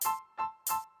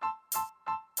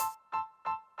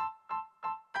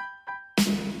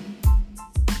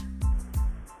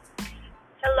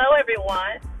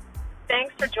everyone.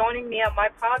 Thanks for joining me on my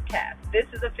podcast. This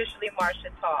is officially Marsha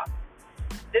Talk.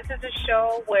 This is a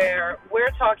show where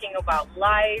we're talking about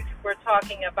life, we're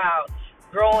talking about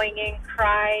growing in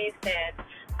Christ, and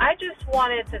I just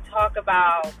wanted to talk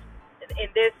about, in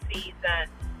this season,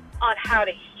 on how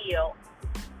to heal.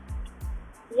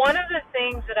 One of the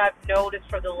things that I've noticed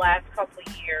for the last couple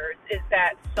of years is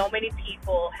that so many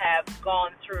people have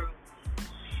gone through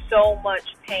so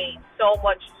much pain, so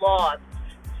much loss,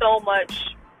 so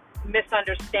much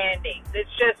misunderstanding.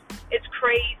 It's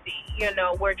crazy.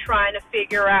 We're trying to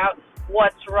figure out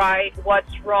what's right,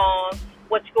 what's wrong,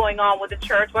 what's going on with the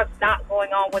church, what's not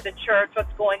going on with the church,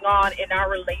 what's going on in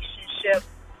our relationship.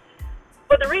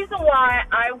 But the reason why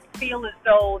I feel as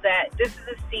though that this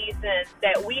is a season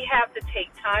that we have to take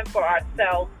time for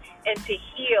ourselves and to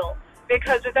heal,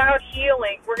 because without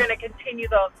healing, we're going to continue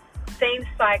the same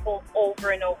cycle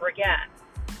over and over again.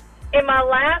 In my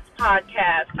last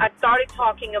podcast, I started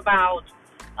talking about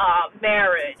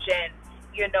marriage and,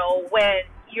 when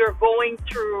you're going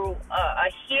through a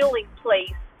healing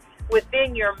place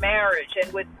within your marriage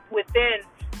and within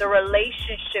the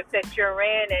relationship that you're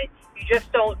in, and you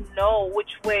just don't know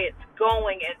which way it's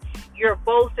going, and you're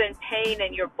both in pain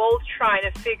and you're both trying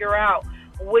to figure out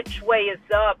which way is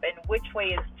up and which way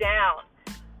is down.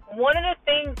 One of the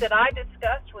things that I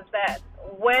discussed was that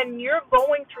when you're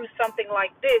going through something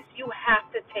like this, you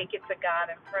have to take it to God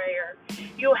in prayer.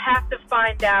 You have to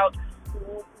find out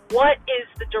what is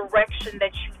the direction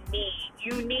that you need.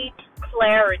 You need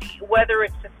clarity, whether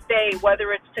it's to stay,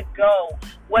 whether it's to go,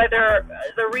 whether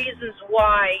the reasons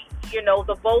why,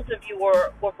 the both of you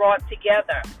were brought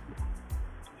together.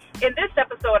 In this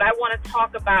episode, I want to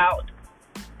talk about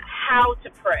how to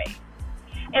pray.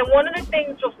 And one of the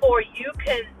things before you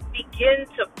can begin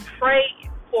to pray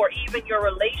for even your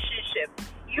relationship,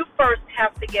 you first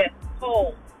have to get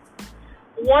whole.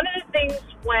 One of the things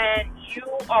when you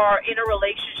are in a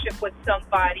relationship with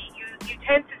somebody, you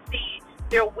tend to see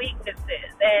their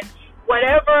weaknesses, and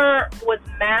whatever was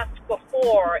masked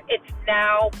before, it's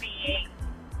now being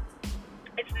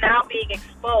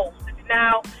exposed. It's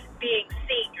now being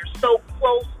seen. You're so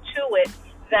close to it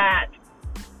that,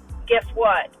 guess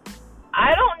what?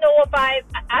 I don't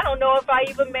know if I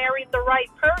even married the right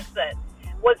person.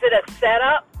 Was it a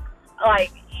setup?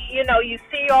 You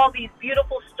see all these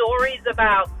beautiful stories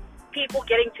about people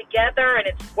getting together and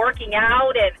it's working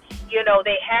out, and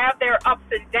they have their ups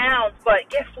and downs, but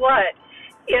guess what?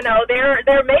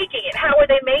 They're making it. How are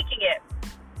they making it?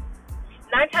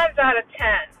 9 times out of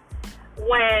 10,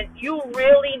 when you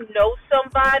really know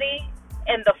somebody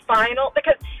in the final,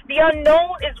 because the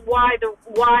unknown is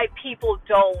why people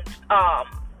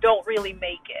don't really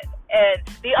make it. And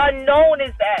the unknown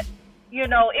is that,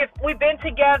 if we've been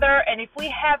together and if we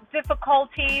have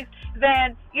difficulties,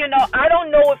 then, I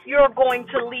don't know if you're going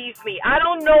to leave me. I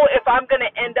don't know if I'm going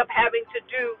to end up having to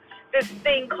do this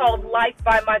thing called life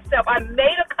by myself. I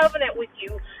made a covenant with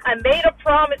you. I made a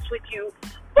promise with you,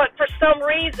 but for some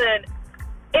reason,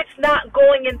 it's not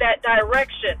going in that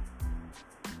direction.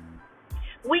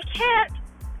 We can't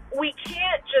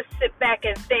just sit back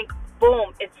and think,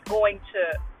 boom, it's going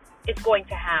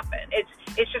to happen.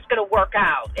 It's just going to work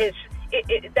out.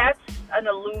 That's an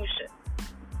illusion.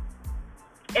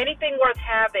 Anything worth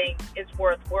having is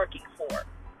worth working for.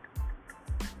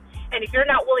 And if you're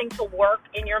not willing to work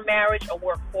in your marriage or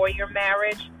work for your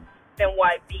marriage, then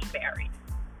why be married?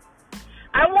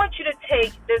 I want you to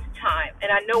take this time,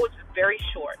 and I know it's very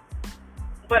short,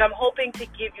 but I'm hoping to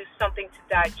give you something to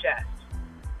digest.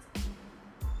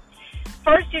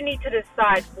 First, you need to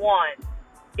decide, 1,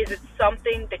 is it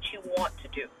something that you want to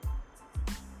do?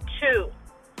 2,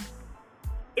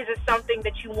 is it something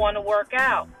that you want to work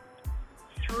out?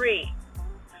 3,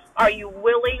 are you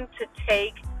willing to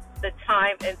take the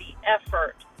time and the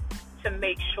effort to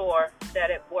make sure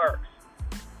that it works?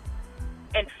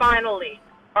 And finally,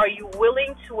 are you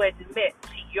willing to admit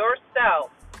to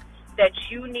yourself that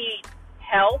you need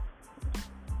help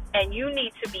and you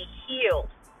need to be healed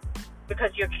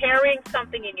because you're carrying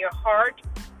something in your heart,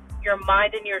 your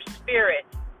mind, and your spirit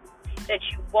that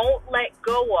you won't let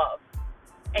go of,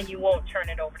 and you won't turn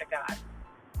it over to God?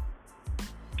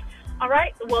 All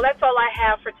right, well, that's all I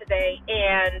have for today,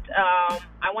 and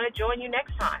I want to join you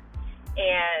next time,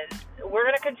 and we're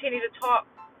going to continue to talk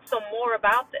some more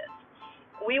about this.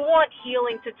 We want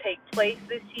healing to take place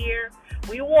this year.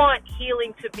 We want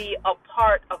healing to be a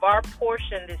part of our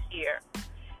portion this year.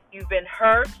 You've been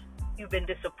hurt. You've been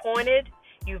disappointed.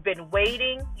 You've been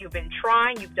waiting. You've been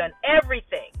trying. You've done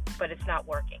everything, but it's not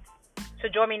working. So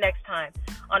join me next time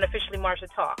on Officially Marsha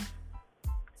Talk.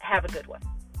 Have a good one.